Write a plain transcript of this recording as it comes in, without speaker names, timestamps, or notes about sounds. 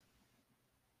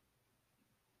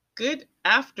Good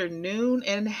afternoon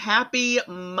and happy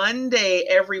Monday,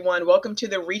 everyone. Welcome to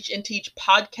the Reach and Teach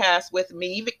podcast with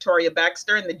me, Victoria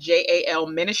Baxter, and the JAL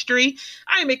Ministry.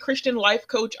 I am a Christian life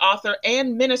coach, author,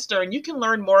 and minister, and you can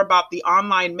learn more about the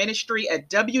online ministry at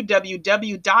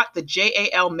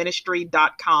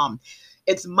www.thejalministry.com.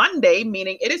 It's Monday,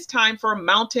 meaning it is time for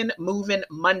Mountain Moving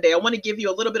Monday. I want to give you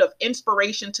a little bit of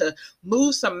inspiration to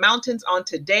move some mountains on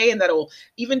today, and that'll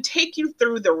even take you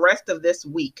through the rest of this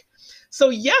week. So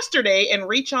yesterday in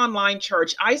Reach Online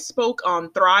Church, I spoke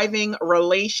on thriving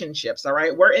relationships. All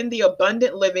right. We're in the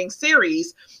Abundant Living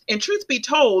series. And truth be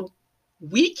told,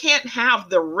 we can't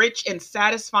have the rich and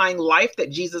satisfying life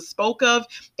that Jesus spoke of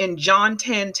in John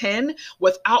 10:10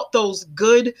 without those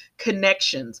good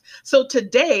connections. So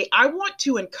today, I want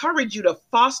to encourage you to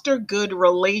foster good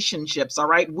relationships. All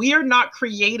right. We are not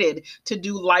created to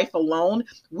do life alone.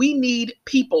 We need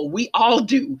people. We all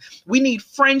do. We need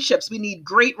friendships. We need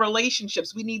great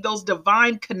relationships. We need those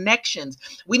divine connections.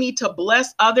 We need to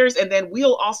bless others, and then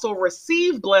we'll also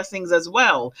receive blessings as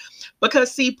well.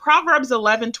 Because see, Proverbs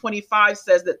 11:25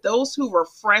 says that those who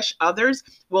refresh others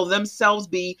will themselves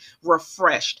be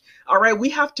refreshed. All right, we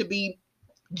have to be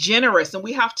generous and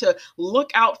we have to look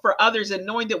out for others, and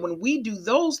knowing that when we do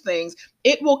those things,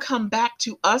 it will come back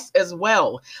to us as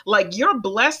well. Like your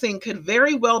blessing could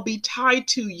very well be tied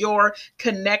to your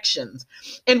connections.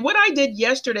 And what I did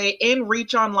yesterday in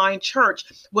Reach Online Church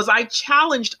was I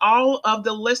challenged all of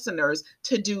the listeners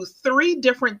to do 3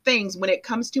 different things when it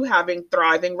comes to having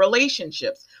thriving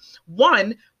relationships.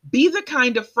 One, be the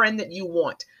kind of friend that you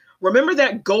want. Remember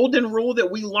that golden rule that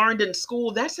we learned in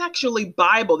school? That's actually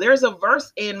Bible. There's a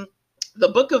verse in the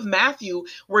book of Matthew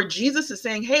where Jesus is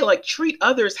saying, hey, like treat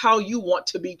others how you want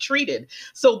to be treated.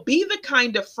 So be the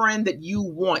kind of friend that you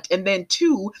want. And then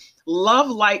 2, love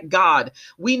like God.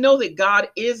 We know that God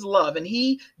is love and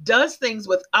he does things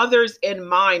with others in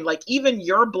mind. Like even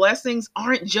your blessings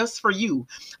aren't just for you.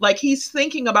 Like he's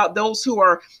thinking about those who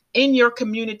are in your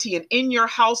community and in your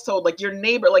household, like your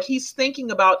neighbor. Like he's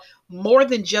thinking about more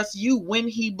than just you when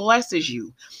he blesses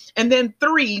you. And then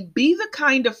 3, be the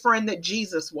kind of friend that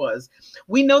Jesus was.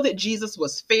 We know that Jesus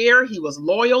was fair, he was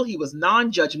loyal, he was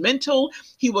non-judgmental,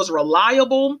 he was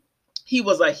reliable. He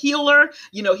was a healer,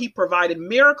 he provided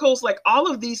miracles, like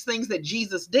all of these things that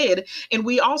Jesus did. And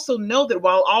we also know that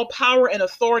while all power and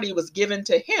authority was given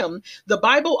to him, the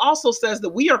Bible also says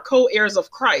that we are co-heirs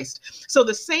of Christ. So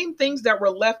the same things that were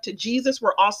left to Jesus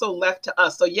were also left to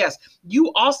us. So yes,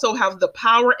 you also have the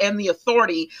power and the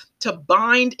authority to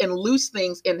bind and loose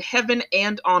things in heaven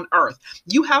and on earth.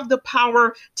 You have the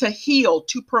power to heal,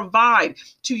 to provide,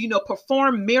 to,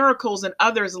 perform miracles in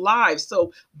others' lives.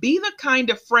 So be the kind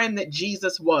of friend that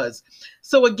Jesus was.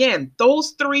 So again,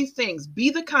 those 3 things: be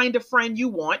the kind of friend you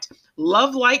want,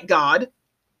 love like God,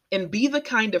 and be the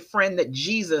kind of friend that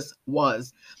Jesus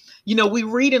was. We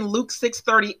read in Luke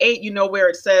 6:38, where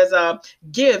it says,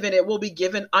 give and it will be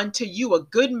given unto you, a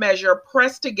good measure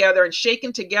pressed together and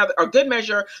shaken together, a good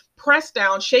measure pressed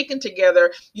down, shaken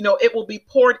together, it will be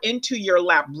poured into your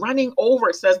lap, running over.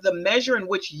 It says the measure in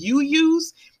which you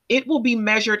use, it will be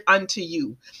measured unto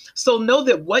you. So know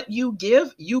that what you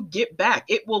give, you get back.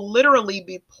 It will literally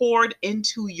be poured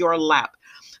into your lap.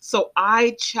 So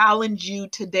I challenge you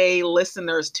today,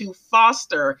 listeners, to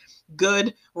foster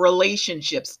good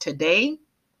relationships today,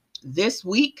 this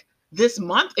week, this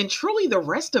month, and truly the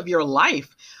rest of your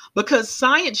life. Because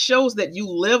science shows that you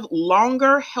live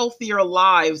longer, healthier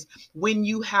lives when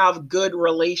you have good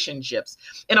relationships.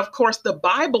 And of course, the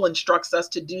Bible instructs us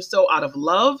to do so out of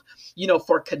love,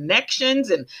 for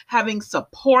connections and having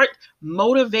support,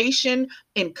 motivation,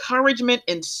 encouragement,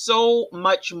 and so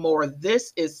much more.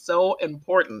 This is so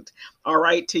important, all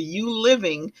right, to you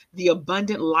living the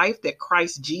abundant life that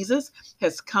Christ Jesus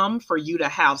has come for you to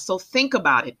have. So think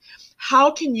about it. How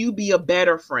can you be a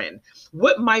better friend?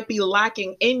 What might be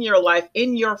lacking in your life,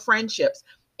 in your friendships,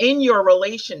 in your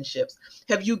relationships?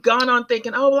 Have you gone on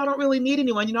thinking, oh, well, I don't really need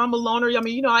anyone. I'm a loner.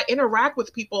 I interact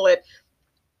with people at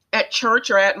church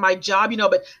or at my job,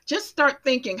 but just start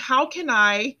thinking, how can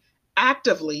I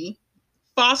actively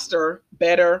foster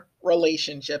better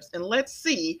relationships? And let's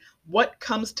see what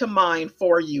comes to mind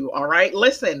for you. All right.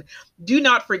 Listen, do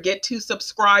not forget to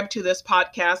subscribe to this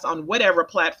podcast on whatever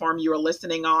platform you are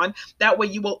listening on. That way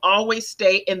you will always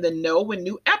stay in the know when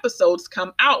new episodes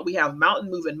come out. We have Mountain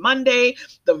Moving Monday,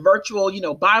 the virtual,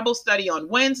 Bible study on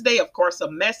Wednesday, of course, a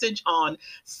message on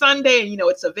Sunday. And,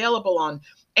 it's available on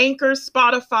Anchor,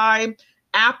 Spotify,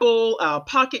 Apple,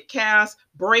 Pocket Cast,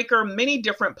 Breaker, many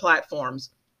different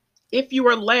platforms. If you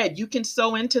are led, you can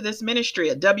sow into this ministry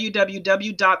at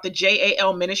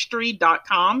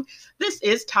www.thejalministry.com. This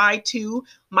is tied to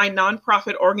my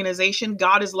nonprofit organization,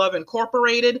 God is Love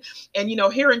Incorporated. And,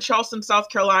 here in Charleston, South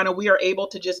Carolina, we are able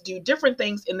to just do different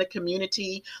things in the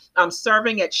community,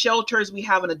 serving at shelters. We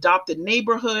have an adopted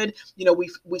neighborhood.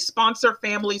 We sponsor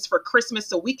families for Christmas,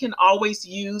 so we can always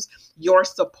use your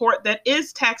support that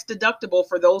is tax deductible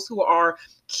for those who are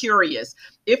curious.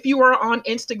 If you are on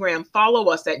Instagram, follow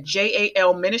us at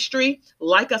JAL Ministry.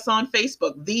 Like us on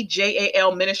Facebook, the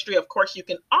JAL Ministry. Of course, you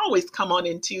can always come on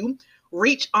into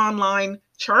Reach Online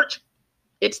Church.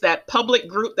 It's that public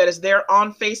group that is there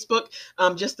on Facebook.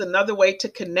 Just another way to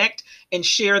connect and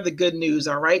share the good news.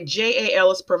 All right.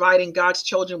 JAL is providing God's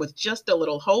children with just a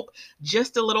little hope,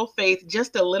 just a little faith,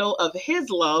 just a little of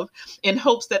his love, in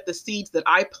hopes that the seeds that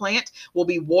I plant will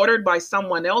be watered by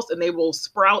someone else and they will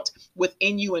sprout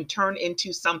within you and turn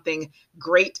into something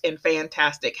great and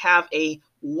fantastic. Have a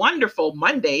wonderful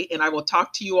Monday, and I will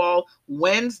talk to you all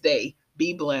Wednesday.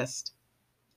 Be blessed.